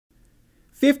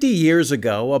50 years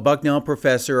ago, a Bucknell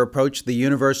professor approached the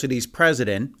university's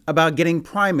president about getting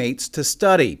primates to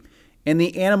study, and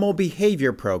the animal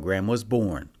behavior program was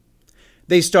born.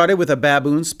 They started with a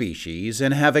baboon species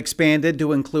and have expanded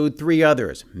to include 3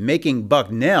 others, making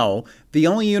Bucknell the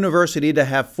only university to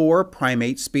have 4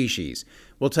 primate species.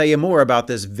 We'll tell you more about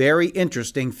this very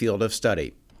interesting field of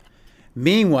study.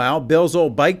 Meanwhile, Bill's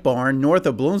old bike barn north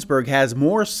of Bloomsburg has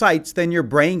more sights than your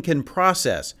brain can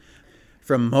process.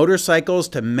 From motorcycles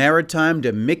to maritime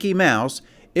to Mickey Mouse,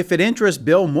 if it interests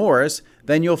Bill Morris,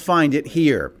 then you'll find it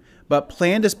here. But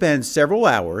plan to spend several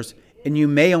hours, and you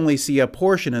may only see a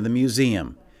portion of the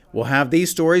museum. We'll have these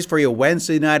stories for you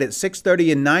Wednesday night at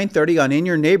 6:30 and 9:30 on In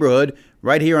Your Neighborhood,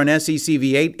 right here on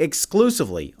SECV8,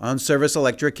 exclusively on Service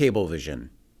Electric Cablevision.